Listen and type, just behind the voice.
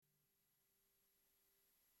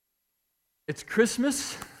It's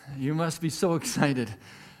Christmas. You must be so excited.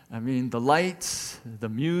 I mean, the lights, the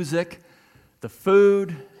music, the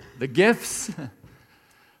food, the gifts.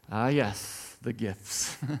 Yes, the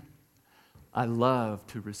gifts. I love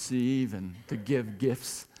to receive and to give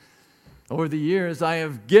gifts. Over the years, I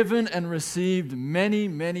have given and received many,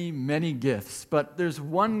 many, many gifts, but there's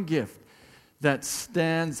one gift that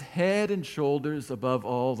stands head and shoulders above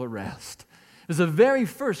all the rest. It was the very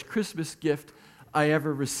first Christmas gift I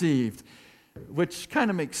ever received, which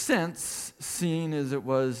kind of makes sense, seeing as it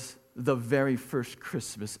was the very first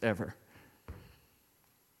Christmas ever.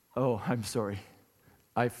 Oh, I'm sorry.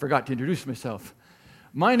 I forgot to introduce myself.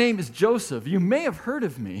 My name is Joseph. You may have heard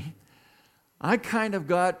of me. I kind of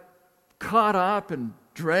got caught up and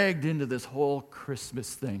dragged into this whole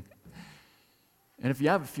Christmas thing. And if you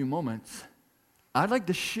have a few moments, I'd like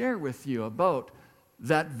to share with you about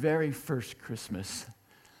that very first Christmas.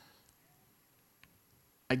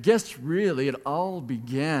 I guess really it all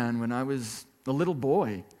began when I was a little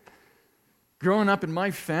boy. Growing up in my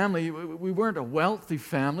family, we weren't a wealthy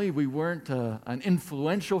family. We weren't an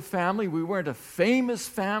influential family. We weren't a famous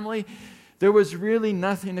family. There was really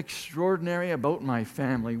nothing extraordinary about my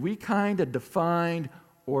family. We kind of defined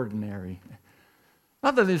ordinary.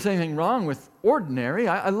 Not that there's anything wrong with ordinary.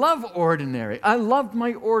 I love ordinary. I loved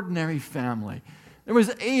my ordinary family. There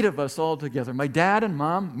was 8 of us all together. My dad and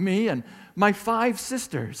mom, me, and my 5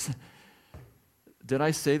 sisters. Did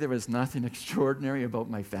I say there was nothing extraordinary about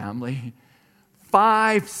my family?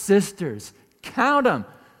 5 sisters. Count them.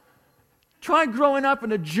 Try growing up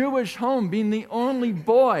in a Jewish home, being the only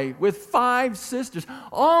boy with 5 sisters.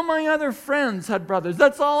 All my other friends had brothers.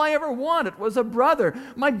 That's all I ever wanted was a brother.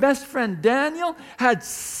 My best friend Daniel had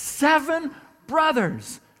 7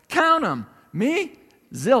 brothers. Count them. Me,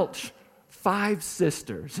 zilch. 5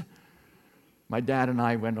 sisters. My dad and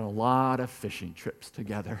I went on a lot of fishing trips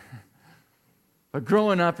together. But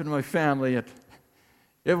growing up in my family,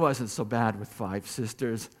 it wasn't so bad with 5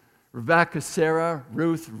 sisters. Rebecca, Sarah,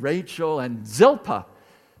 Ruth, Rachel, and Zilpah.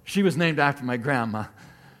 She was named after my grandma.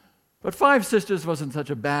 But 5 sisters wasn't such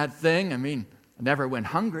a bad thing. I mean, I never went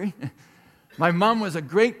hungry. My mom was a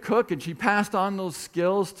great cook, and she passed on those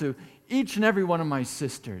skills to each and every one of my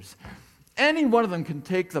sisters. Any one of them can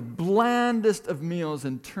take the blandest of meals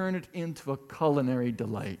and turn it into a culinary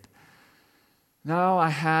delight. Now, I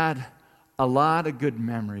had a lot of good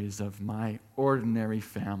memories of my ordinary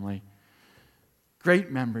family. Great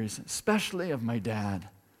memories, especially of my dad.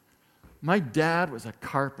 My dad was a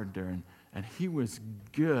carpenter, and he was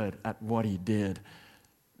good at what he did.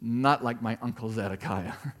 Not like my Uncle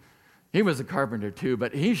Zedekiah. He was a carpenter too,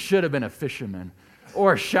 but he should have been a fisherman,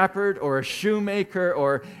 or a shepherd, or a shoemaker,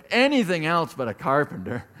 or anything else but a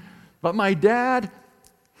carpenter. But my dad,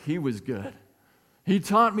 he was good. He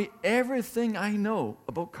taught me everything I know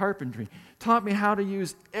about carpentry, taught me how to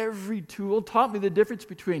use every tool, taught me the difference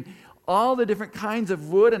between all the different kinds of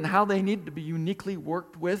wood and how they needed to be uniquely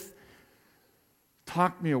worked with,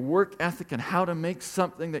 taught me a work ethic and how to make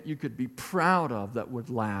something that you could be proud of that would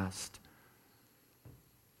last.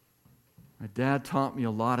 My dad taught me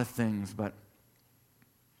a lot of things, but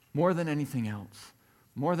more than anything else,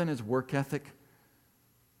 more than his work ethic,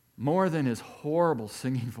 more than his horrible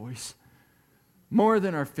singing voice, more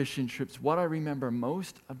than our fishing trips, what I remember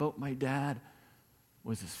most about my dad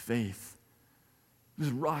was his faith. It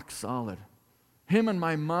was rock solid. Him and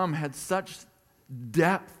my mom had such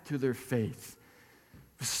depth to their faith.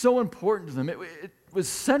 It was so important to them. It was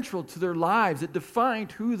central to their lives. It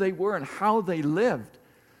defined who they were and how they lived.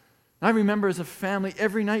 I remember as a family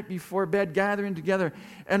every night before bed gathering together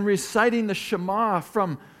and reciting the Shema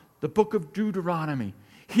from the book of Deuteronomy.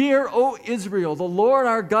 Hear, O Israel, the Lord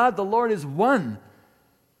our God, the Lord is one.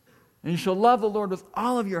 And you shall love the Lord with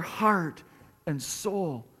all of your heart and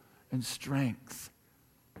soul and strength.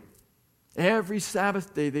 Every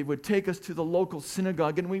Sabbath day, they would take us to the local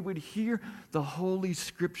synagogue and we would hear the Holy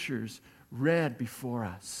Scriptures read before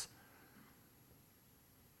us.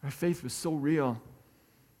 Our faith was so real.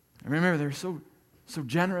 I remember they were so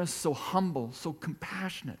generous, so humble, so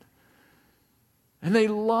compassionate. And they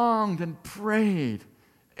longed and prayed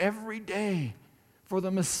every day for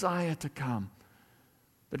the Messiah to come.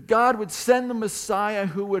 That God would send the Messiah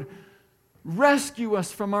who would rescue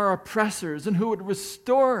us from our oppressors and who would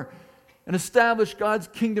restore and establish God's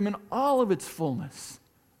kingdom in all of its fullness.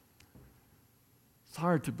 It's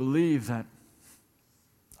hard to believe that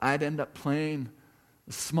I'd end up playing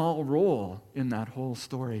a small role in that whole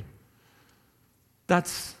story.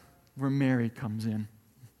 That's where Mary comes in.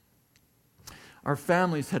 Our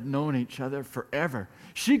families had known each other forever.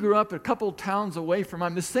 She grew up a couple towns away from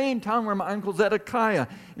mine, the same town where my Uncle Zedekiah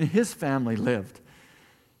and his family lived.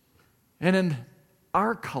 And in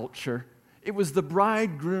our culture, it was the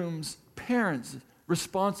bridegroom's parents'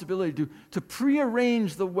 responsibility to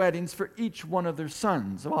prearrange the weddings for each one of their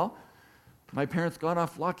sons. Well, my parents got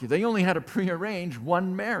off lucky. They only had to prearrange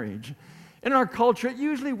one marriage. In our culture, it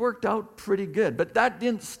usually worked out pretty good, but that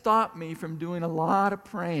didn't stop me from doing a lot of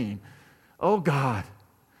praying. Oh God,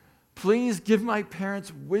 please give my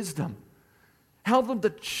parents wisdom. Help them to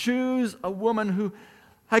choose a woman who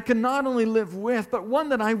I can not only live with, but one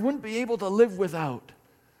that I wouldn't be able to live without.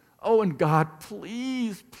 Oh, and God,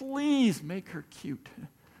 please, please make her cute.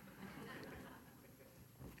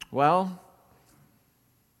 Well,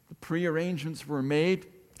 the prearrangements were made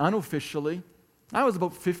unofficially. I was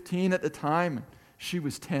about 15 at the time, and she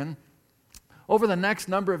was 10. Over the next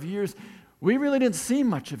number of years, we really didn't see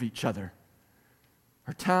much of each other.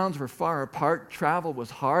 Our towns were far apart, travel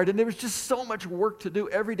was hard, and there was just so much work to do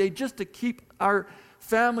every day just to keep our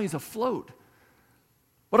families afloat.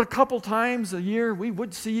 But a couple times a year, we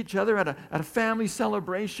would see each other at a family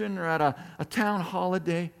celebration or at a town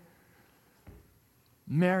holiday.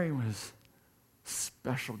 Mary was a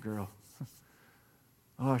special girl.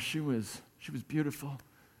 Oh, she was beautiful.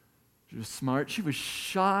 She was smart. She was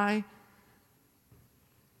shy.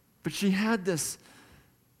 But she had this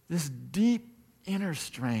deep inner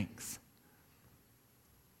strength.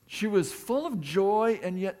 She was full of joy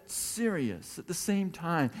and yet serious at the same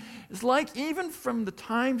time. It's like even from the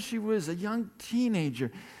time she was a young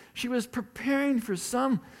teenager, she was preparing for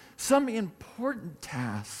some important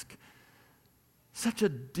task. Such a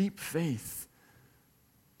deep faith,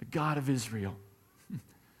 the God of Israel.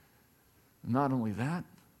 Not only that,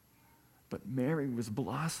 but Mary was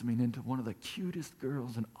blossoming into one of the cutest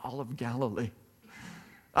girls in all of Galilee.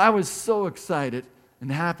 I was so excited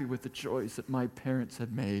and happy with the choice that my parents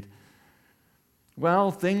had made. Well,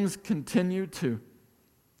 things continued to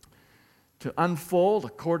unfold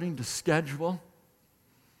according to schedule,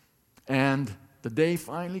 and the day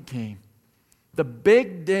finally came. The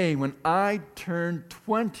big day when I turned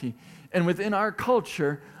 20, and within our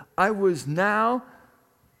culture, I was now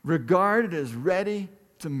regarded as ready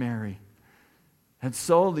to marry. And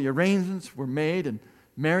so the arrangements were made, and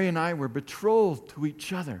Mary and I were betrothed to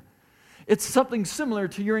each other. It's something similar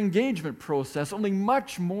to your engagement process, only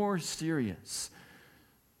much more serious.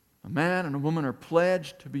 A man and a woman are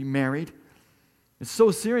pledged to be married. It's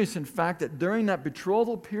so serious, in fact, that during that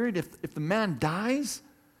betrothal period, if the man dies,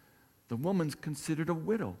 the woman's considered a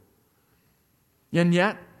widow. And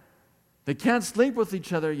yet, they can't sleep with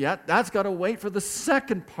each other yet. That's got to wait for the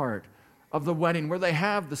second part of the wedding, where they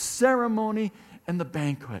have the ceremony and the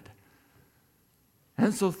banquet.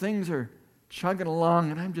 And so things are chugging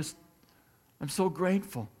along, and I'm so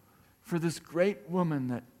grateful for this great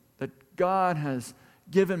woman that God has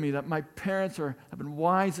given me, that my parents have been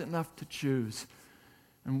wise enough to choose.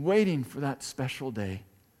 I'm waiting for that special day.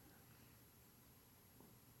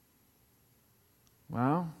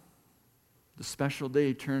 Well, the special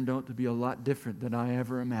day turned out to be a lot different than I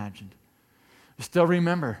ever imagined. I still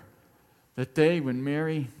remember that day when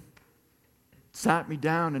Mary sat me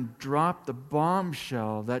down and dropped the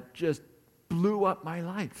bombshell that just blew up my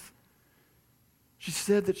life. She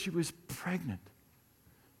said that she was pregnant.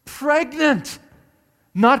 Pregnant!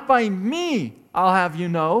 Not by me, I'll have you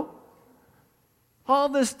know. All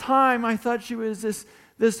this time I thought she was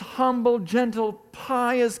this humble, gentle,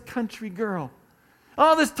 pious country girl.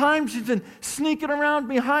 All this time she's been sneaking around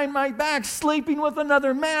behind my back, sleeping with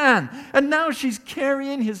another man. And now she's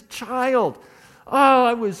carrying his child. Oh,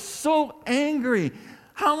 I was so angry.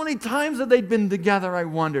 How many times had they been together, I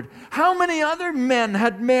wondered. How many other men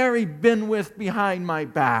had Mary been with behind my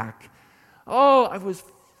back? Oh, I was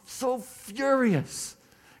so furious.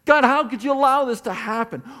 God, how could you allow this to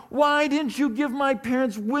happen? Why didn't you give my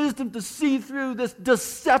parents wisdom to see through this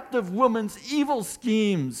deceptive woman's evil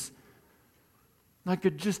schemes? I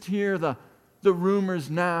could just hear the rumors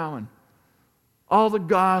now and all the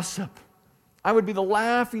gossip. I would be the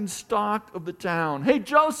laughing stock of the town. Hey,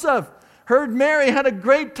 Joseph, heard Mary had a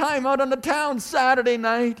great time out on the town Saturday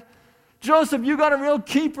night. Joseph, you got a real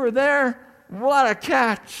keeper there. What a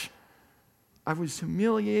catch. I was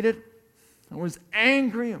humiliated. I was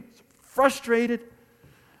angry. I was frustrated.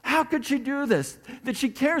 How could she do this? Did she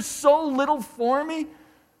care so little for me?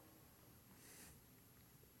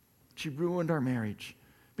 She ruined our marriage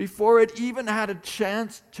before it even had a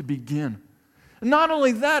chance to begin. And not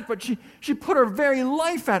only that, but she put her very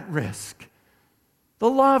life at risk. The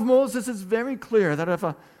law of Moses is very clear that if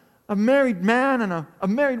a married man and a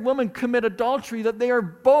married woman commit adultery, that they are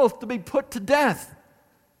both to be put to death.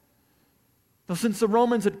 Now, since the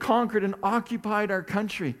Romans had conquered and occupied our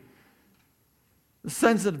country, The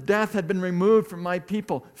sentence of death had been removed from my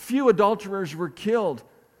people. Few adulterers were killed.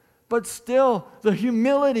 But still, the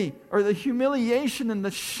humility or the humiliation and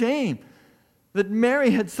the shame that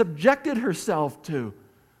Mary had subjected herself to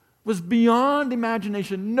was beyond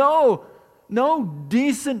imagination. No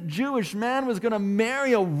decent Jewish man was going to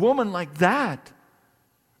marry a woman like that.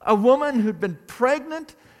 A woman who'd been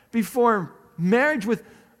pregnant before marriage with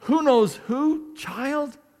who knows who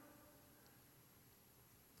child.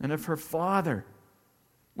 And if her father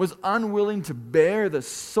was unwilling to bear the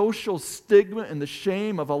social stigma and the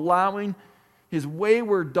shame of allowing his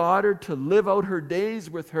wayward daughter to live out her days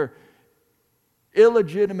with her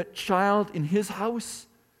illegitimate child in his house,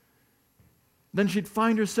 then she'd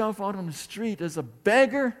find herself out on the street as a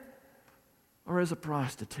beggar or as a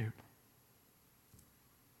prostitute.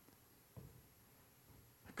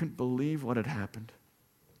 I couldn't believe what had happened.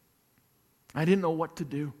 I didn't know what to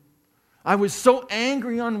do. I was so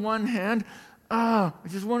angry on one hand. I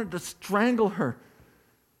just wanted to strangle her.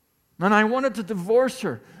 And I wanted to divorce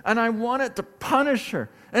her. And I wanted to punish her.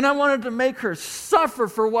 And I wanted to make her suffer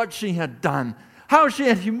for what she had done. How she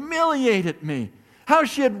had humiliated me. How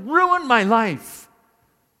she had ruined my life.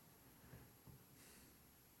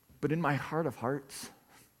 But in my heart of hearts,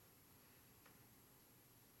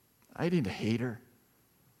 I didn't hate her.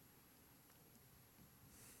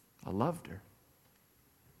 I loved her.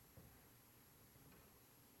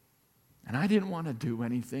 And I didn't want to do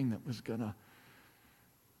anything that was going to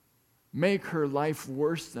make her life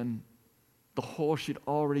worse than the hole she'd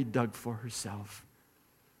already dug for herself.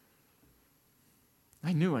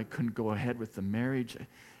 I knew I couldn't go ahead with the marriage.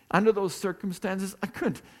 Under those circumstances, I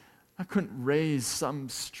couldn't raise some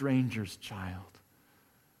stranger's child.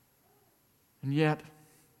 And yet,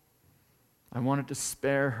 I wanted to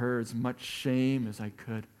spare her as much shame as I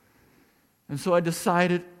could. And so I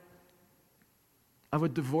decided I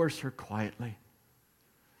would divorce her quietly.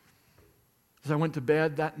 As I went to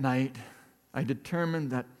bed that night, I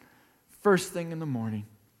determined that first thing in the morning,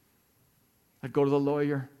 I'd go to the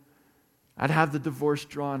lawyer, I'd have the divorce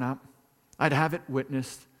drawn up, I'd have it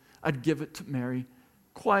witnessed, I'd give it to Mary,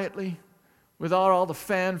 quietly, without all the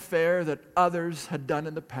fanfare that others had done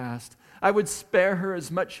in the past. I would spare her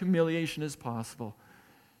as much humiliation as possible.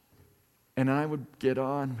 And I would get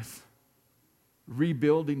on with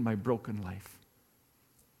rebuilding my broken life.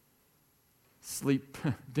 Sleep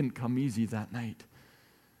didn't come easy that night.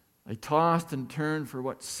 I tossed and turned for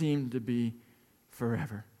what seemed to be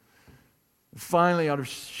forever. Finally, out of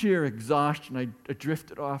sheer exhaustion, I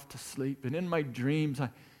drifted off to sleep. And in my dreams, I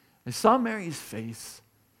saw Mary's face.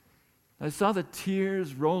 I saw the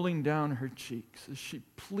tears rolling down her cheeks as she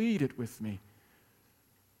pleaded with me.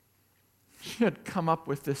 She had come up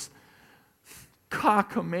with this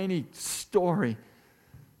cockamamie story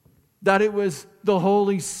that it was the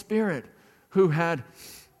Holy Spirit who had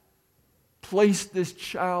placed this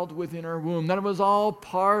child within her womb, that it was all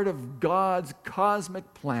part of God's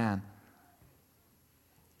cosmic plan.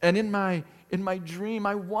 And in my dream,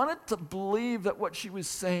 I wanted to believe that what she was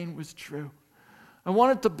saying was true. I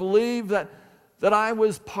wanted to believe that I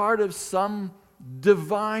was part of some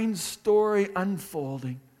divine story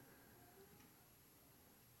unfolding.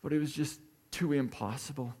 But it was just too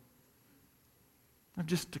impossible. I'm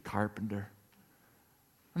just a carpenter.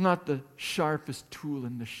 I'm not the sharpest tool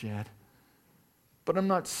in the shed. But I'm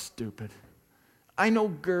not stupid. I know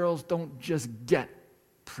girls don't just get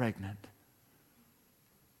pregnant.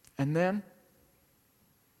 And then,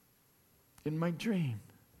 in my dream,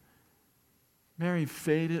 Mary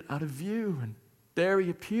faded out of view, and there he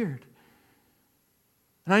appeared.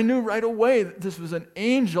 And I knew right away that this was an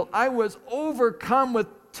angel. I was overcome with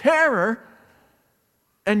terror,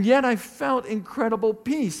 and yet I felt incredible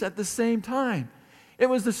peace at the same time. It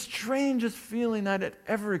was the strangest feeling I'd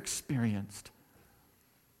ever experienced.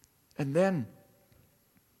 And then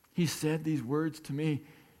he said these words to me,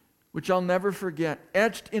 which I'll never forget,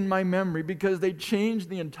 etched in my memory because they changed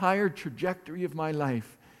the entire trajectory of my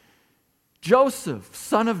life. Joseph,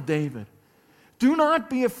 son of David, do not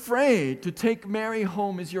be afraid to take Mary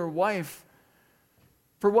home as your wife,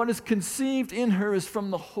 for what is conceived in her is from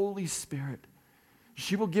the Holy Spirit.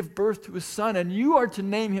 She will give birth to a son, and you are to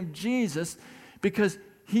name him Jesus, because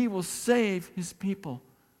he will save his people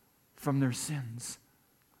from their sins.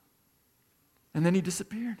 And then he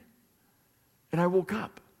disappeared. And I woke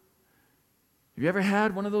up. Have you ever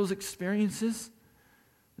had one of those experiences?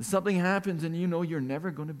 That something happens and you know you're never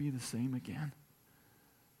going to be the same again.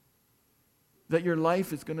 That your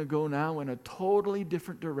life is going to go now in a totally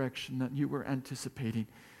different direction than you were anticipating,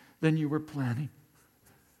 than you were planning.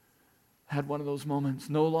 Had one of those moments.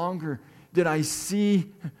 No longer did I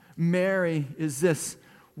see Mary as this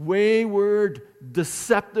wayward,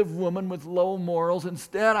 deceptive woman with low morals.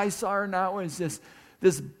 Instead, I saw her now as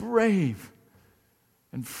this brave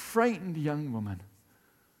and frightened young woman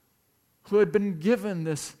who had been given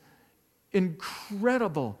this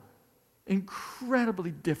incredibly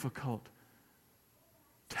difficult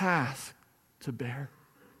task to bear.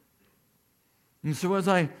 And so as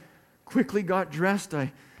I quickly got dressed,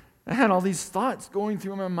 I had all these thoughts going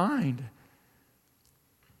through my mind.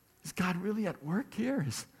 Is God really at work here?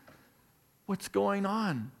 What's going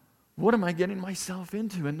on? What am I getting myself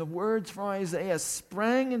into? And the words from Isaiah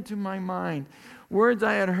sprang into my mind. Words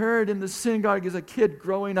I had heard in the synagogue as a kid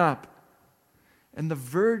growing up. And the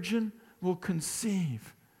virgin will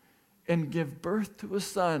conceive and give birth to a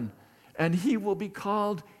son, and he will be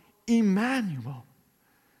called Emmanuel.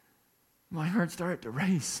 My heart started to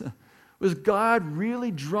race. Was God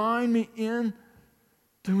really drawing me in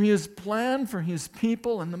to his plan for his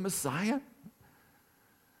people and the Messiah?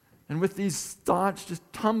 And with these thoughts just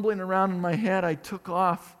tumbling around in my head, I took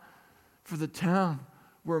off for the town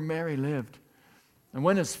where Mary lived. I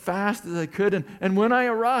went as fast as I could, and when I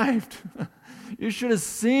arrived, you should have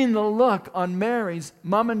seen the look on Mary's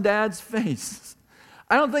mom and dad's face.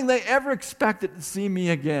 I don't think they ever expected to see me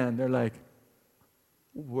again. They're like,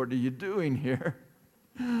 "What are you doing here?"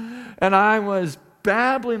 And I was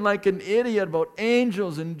babbling like an idiot about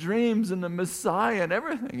angels and dreams and the Messiah and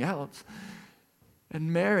everything else.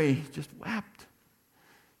 And Mary just wept.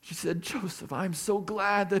 She said, "Joseph, I'm so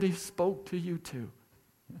glad that he spoke to you too."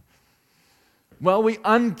 Well, we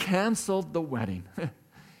uncanceled the wedding.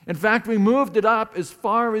 In fact, we moved it up as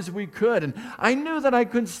far as we could. And I knew that I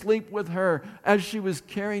couldn't sleep with her as she was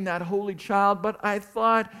carrying that holy child, but I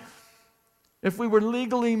thought if we were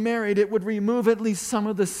legally married, it would remove at least some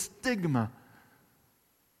of the stigma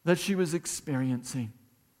that she was experiencing.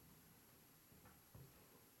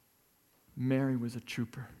 Mary was a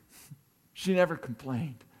trooper. She never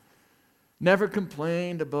complained. Never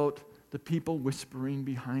complained about the people whispering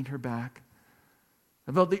behind her back,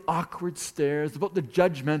 about the awkward stares, about the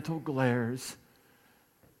judgmental glares.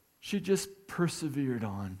 She just persevered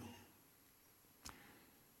on.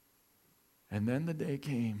 And then the day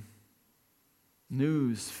came.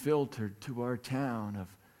 News filtered to our town of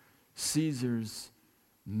Caesar's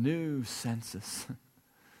new census.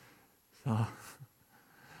 So,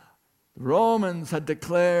 the Romans had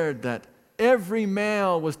declared that every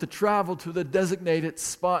male was to travel to the designated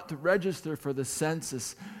spot to register for the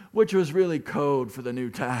census, which was really code for the new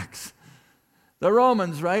tax. The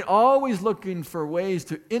Romans, right, always looking for ways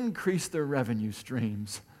to increase their revenue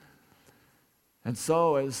streams. And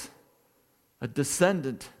so, as a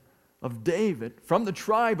descendant of David from the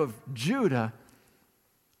tribe of Judah,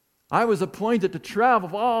 I was appointed to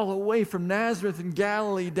travel all the way from Nazareth in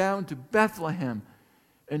Galilee down to Bethlehem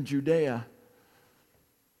in Judea.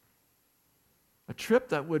 A trip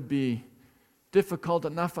that would be difficult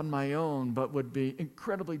enough on my own, but would be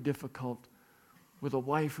incredibly difficult with a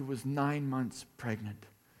wife who was 9 months pregnant.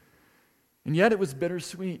 And yet it was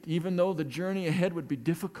bittersweet. Even though the journey ahead would be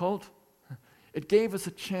difficult, it gave us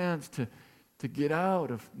a chance to get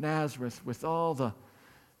out of Nazareth with all the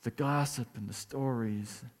gossip and the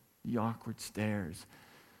stories, the awkward stares.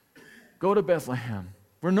 Go to Bethlehem,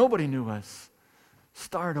 where nobody knew us.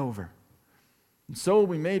 Start over. And so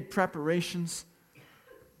we made preparations,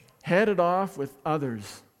 headed off with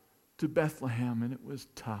others to Bethlehem, and it was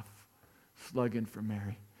tough slugging for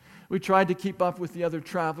Mary. We tried to keep up with the other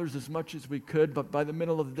travelers as much as we could, but by the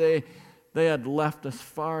middle of the day, they had left us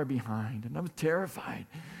far behind, and I was terrified.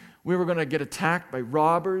 We were going to get attacked by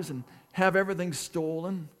robbers and have everything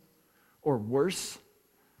stolen, or worse.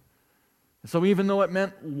 So even though it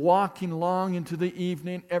meant walking long into the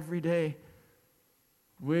evening every day,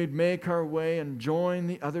 we'd make our way and join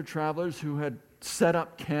the other travelers who had set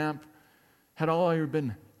up camp, had all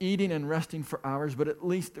been eating and resting for hours, but at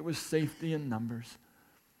least there was safety in numbers.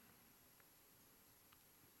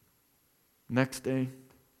 Next day,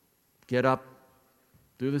 get up,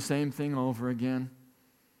 do the same thing over again.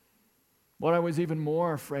 What I was even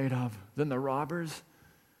more afraid of than the robbers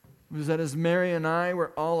was that as Mary and I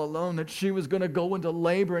were all alone, that she was going to go into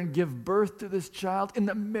labor and give birth to this child in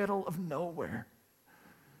the middle of nowhere.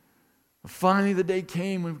 Finally, the day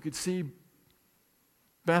came when we could see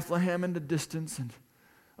Bethlehem in the distance, and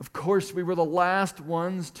of course, we were the last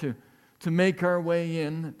ones to make our way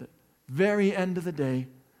in at the very end of the day.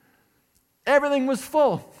 Everything was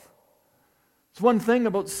full. It's one thing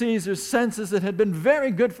about Caesar's census that had been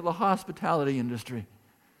very good for the hospitality industry.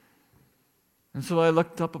 And so I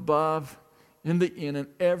looked up above in the inn, and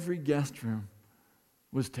every guest room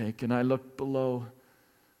was taken. I looked below,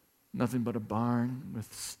 nothing but a barn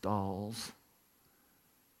with stalls.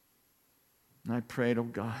 And I prayed, oh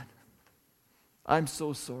God, I'm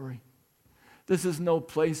so sorry. This is no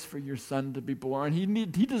place for your son to be born. He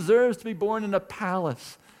deserves to be born in a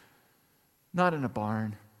palace, not in a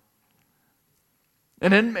barn.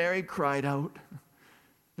 And then Mary cried out.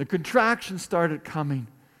 The contractions started coming,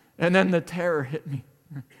 and then the terror hit me.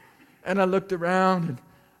 And I looked around, and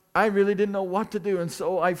I really didn't know what to do. And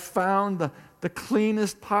so I found the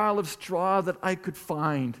cleanest pile of straw that I could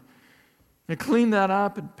find. I cleaned that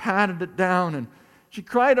up and patted it down, and she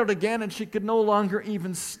cried out again, and she could no longer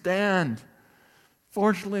even stand.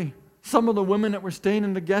 Fortunately, some of the women that were staying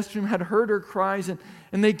in the guest room had heard her cries,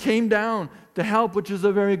 and they came down to help, which is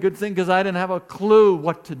a very good thing because I didn't have a clue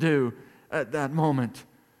what to do at that moment.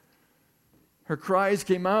 Her cries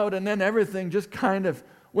came out, and then everything just kind of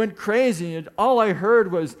went crazy. And all I heard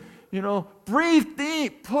was, breathe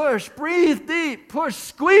deep, push, breathe deep, push,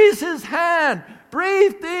 squeeze his hand,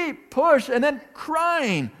 breathe deep, push, and then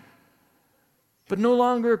crying. But no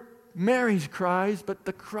longer Mary's cries, but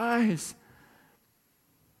the cries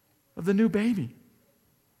of the new baby.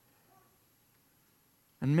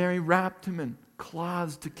 And Mary wrapped him in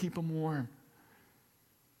cloths to keep him warm.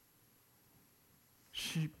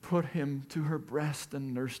 She put him to her breast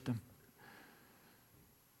and nursed him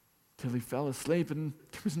till he fell asleep. And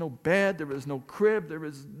there was no bed, there was no crib, there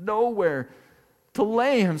was nowhere to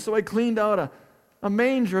lay him. So I cleaned out a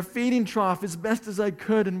manger, a feeding trough as best as I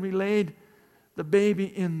could, and we laid the baby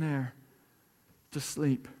in there to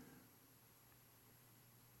sleep.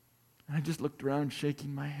 And I just looked around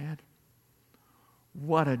shaking my head.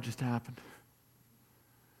 What had just happened?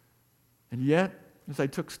 And yet, as I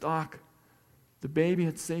took stock, the baby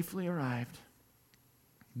had safely arrived.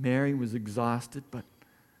 Mary was exhausted, but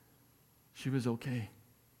she was okay.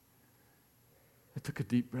 I took a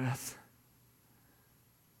deep breath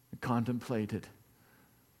and contemplated,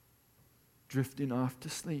 drifting off to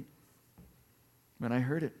sleep when I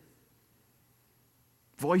heard it.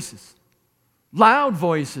 Voices. Loud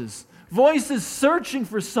voices. Voices searching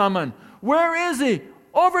for someone. Where is he?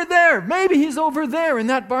 Over there. Maybe he's over there in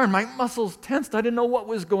that barn. My muscles tensed. I didn't know what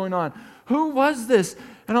was going on. Who was this?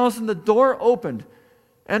 And all of a sudden the door opened,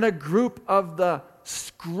 and a group of the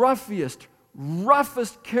scruffiest,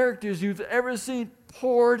 roughest characters you've ever seen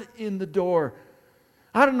poured in the door.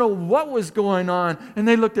 I don't know what was going on. And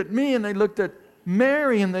they looked at me, and they looked at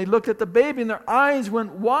Mary, and they looked at the baby, and their eyes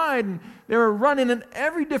went wide, and they were running in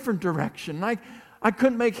every different direction. I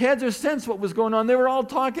couldn't make heads or sense what was going on. They were all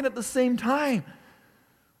talking at the same time.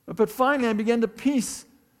 But finally, I began to piece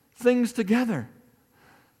things together.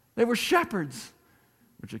 They were shepherds,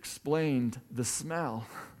 which explained the smell.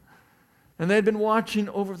 And they had been watching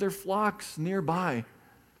over their flocks nearby.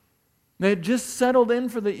 They had just settled in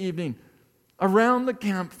for the evening around the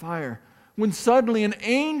campfire when suddenly an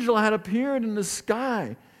angel had appeared in the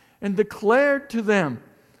sky and declared to them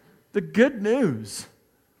the good news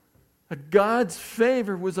that God's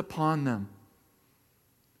favor was upon them,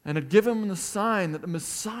 and had given them the sign that the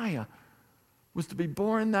Messiah was to be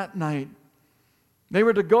born that night. They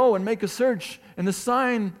were to go and make a search, and the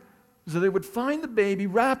sign was that they would find the baby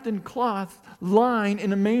wrapped in cloth, lying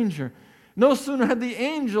in a manger. No sooner had the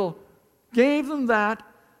angel gave them that,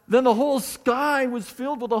 then the whole sky was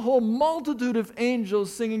filled with a whole multitude of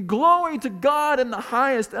angels singing, "Glory to God in the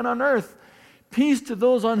highest, and on earth peace to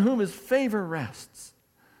those on whom his favor rests."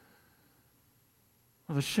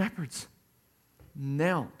 Well, the shepherds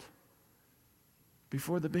knelt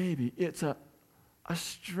before the baby. It's a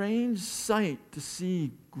strange sight to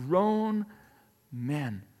see grown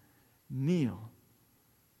men kneel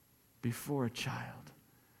before a child,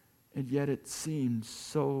 and yet it seemed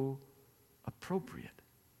so appropriate.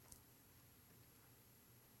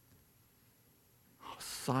 A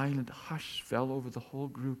silent hush fell over the whole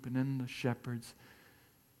group, and then the shepherds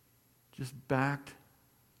just backed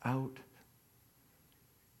out,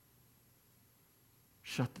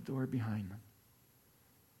 shut the door behind them.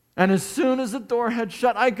 And as soon as the door had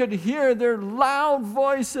shut, I could hear their loud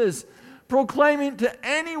voices proclaiming to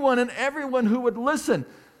anyone and everyone who would listen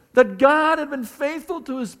that God had been faithful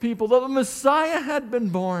to his people, that the Messiah had been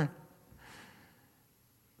born.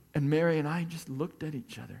 And Mary and I just looked at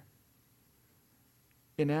each other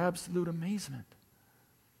in absolute amazement.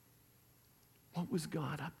 What was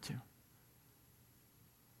God up to?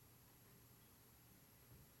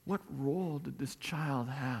 What role did this child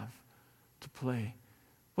have to play?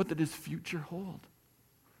 What did his future hold?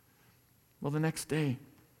 Well, the next day,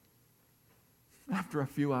 after a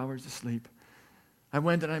few hours of sleep, I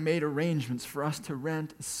went and I made arrangements for us to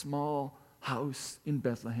rent a small house in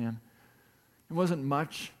Bethlehem. It wasn't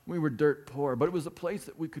much. We were dirt poor, but it was a place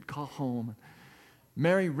that we could call home.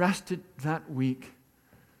 Mary rested that week.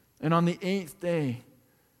 And on the 8th day,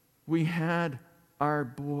 we had our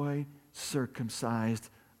boy circumcised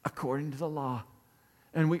according to the law.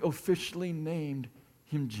 And we officially named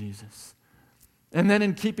him Jesus. And then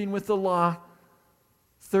in keeping with the law,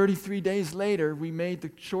 33 days later, we made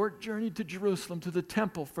the short journey to Jerusalem, to the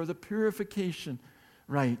temple for the purification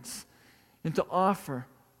rites and to offer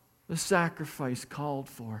the sacrifice called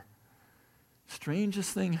for.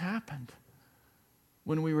 Strangest thing happened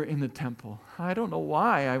when we were in the temple. I don't know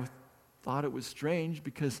why I thought it was strange,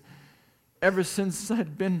 because ever since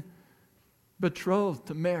I'd been betrothed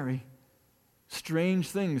to Mary, strange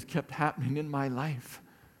things kept happening in my life.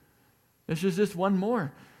 This is just one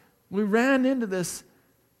more. We ran into this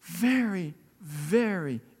very,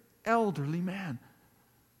 very elderly man.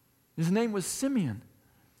 His name was Simeon.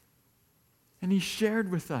 And he shared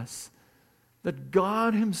with us that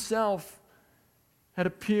God himself had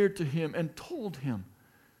appeared to him and told him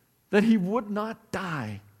that he would not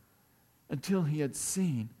die until he had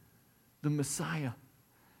seen the Messiah.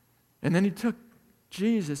 And then he took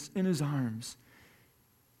Jesus in his arms.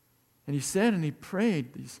 And he said and he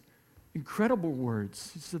prayed these incredible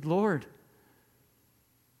words. He said, Lord,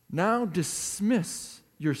 now dismiss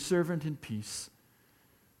your servant in peace,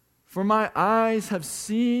 for my eyes have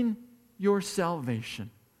seen your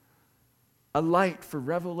salvation, a light for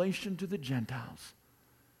revelation to the Gentiles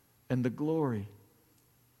and the glory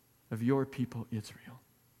of your people Israel.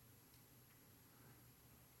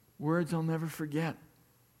 Words I'll never forget.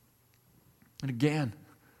 And again,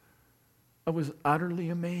 I was utterly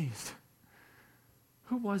amazed.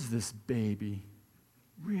 Who was this baby,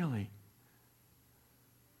 really?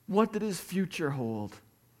 What did his future hold?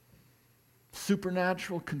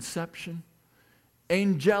 Supernatural conception?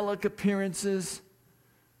 Angelic appearances?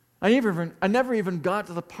 I never even got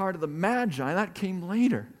to the part of the Magi. That came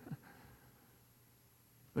later.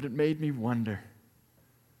 But it made me wonder.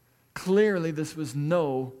 Clearly, this was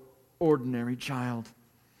no ordinary child.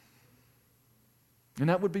 And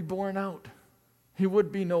that would be borne out. He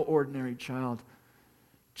would be no ordinary child.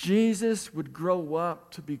 Jesus would grow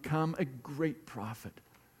up to become a great prophet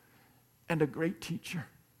and a great teacher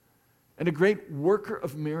and a great worker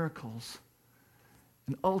of miracles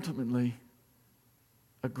and ultimately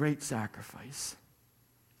a great sacrifice.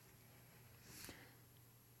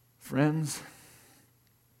 Friends,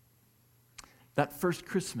 that first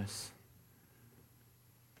Christmas,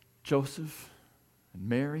 Joseph and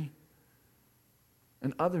Mary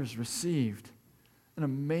and others received an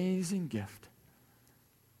amazing gift.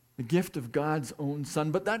 The gift of God's own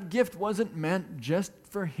Son. But that gift wasn't meant just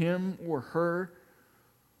for him or her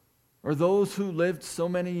or those who lived so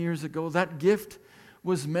many years ago. That gift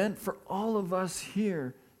was meant for all of us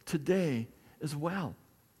here today as well.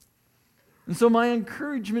 And so my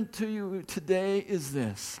encouragement to you today is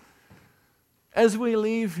this. As we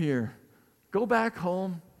leave here, go back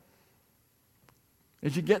home.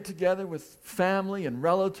 As you get together with family and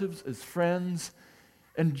relatives as friends,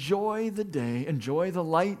 enjoy the day, enjoy the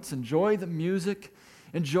lights, enjoy the music,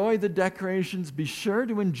 enjoy the decorations. Be sure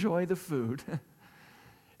to enjoy the food.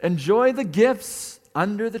 Enjoy the gifts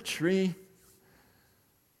under the tree.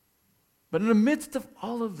 But in the midst of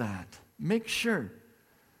all of that, make sure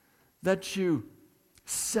that you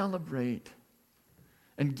celebrate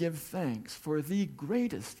and give thanks for the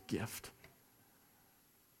greatest gift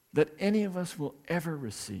that any of us will ever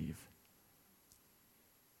receive.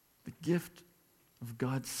 The gift of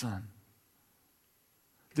God's Son.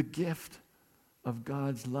 The gift of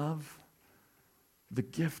God's love. The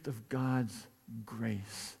gift of God's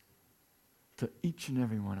grace to each and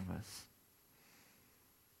every one of us.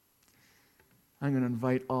 I'm going to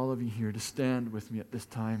invite all of you here to stand with me at this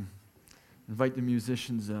time. Invite the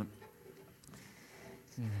musicians up.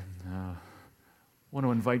 And I want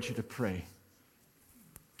to invite you to pray.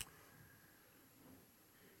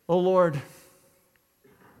 Oh Lord,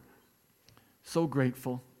 so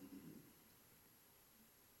grateful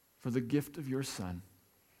for the gift of your Son.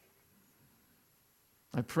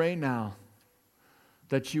 I pray now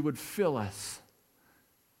that you would fill us,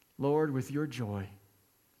 Lord, with your joy,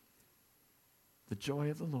 the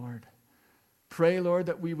joy of the Lord. Pray, Lord,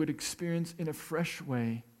 that we would experience in a fresh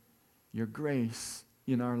way your grace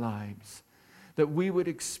in our lives, that we would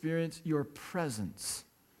experience your presence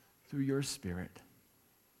through your Spirit.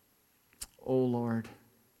 Oh Lord,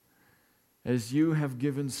 as you have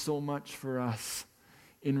given so much for us,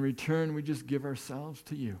 in return we just give ourselves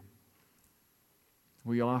to you.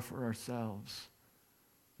 We offer ourselves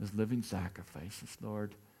as living sacrifices,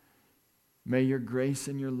 Lord. May your grace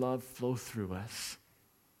and your love flow through us.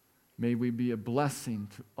 May we be a blessing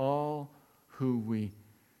to all who we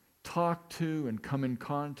talk to and come in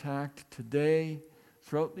contact today,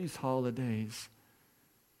 throughout these holidays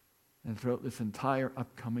and throughout this entire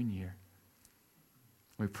upcoming year.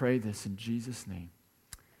 We pray this in Jesus' name.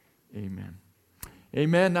 Amen.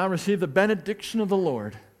 Amen. Now receive the benediction of the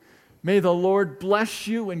Lord. May the Lord bless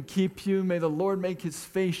you and keep you. May the Lord make his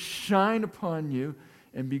face shine upon you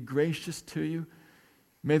and be gracious to you.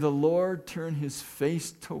 May the Lord turn his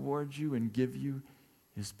face towards you and give you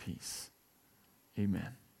his peace.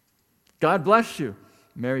 Amen. God bless you.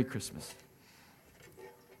 Merry Christmas.